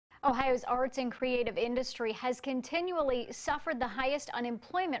Ohio's arts and creative industry has continually suffered the highest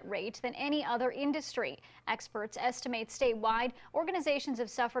unemployment rate than any other industry. Experts estimate statewide organizations have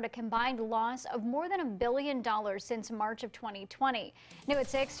suffered a combined loss of more than $1 billion since March of 2020. New at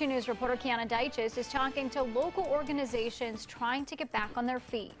 6, 2 News reporter Kiana Deiches is talking to local organizations trying to get back on their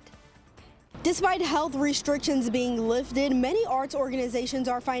feet. Despite health restrictions being lifted, many arts organizations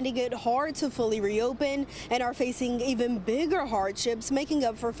are finding it hard to fully reopen and are facing even bigger hardships, making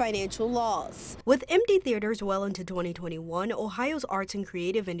up for financial loss. With empty theaters well into 2021, Ohio's arts and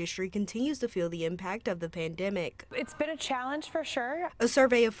creative industry continues to feel the impact of the pandemic. It's been a challenge for sure. A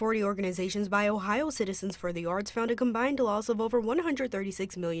survey of 40 organizations by Ohio Citizens for the Arts found a combined loss of over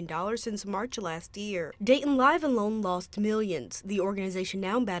 $136 million since March last year. Dayton Live alone lost millions, the organization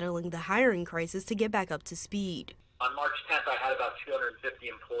now battling the hiring crisis to get back up to speed. On March 10th, I had about 250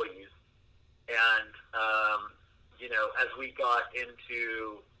 employees, and as we got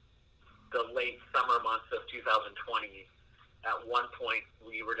into the late summer months of 2020, at one point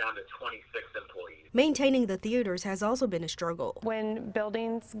we were down to 26 employees. Maintaining the theaters has also been a struggle. When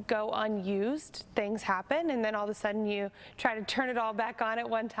buildings go unused, things happen, and then all of a sudden you try to turn it all back on at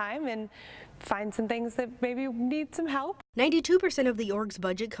one time and find some things that maybe need some help. 92% of the org's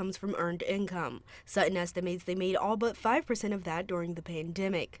budget comes from earned income. Sutton estimates they made all but 5% of that during the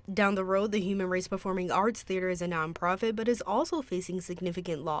pandemic. Down the road, the Human Race Performing Arts Theater is a nonprofit, but is also facing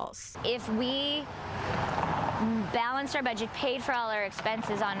significant loss. If we balanced our budget, paid for all our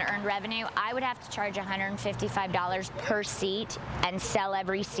expenses on earned revenue, I would have to charge $155 per seat and sell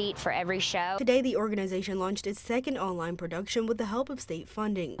every seat for every show. Today, the organization launched its second online production with the help of state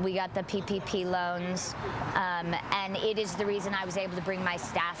funding. We got the PPP loans, and it is the reason I was able to bring my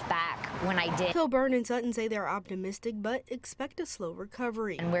staff back when I did. Kilburn and Sutton say they're optimistic, but expect a slow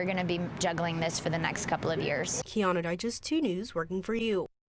recovery. And we're going to be juggling this for the next couple of years. Kiana Deiches, 2 News, working for you.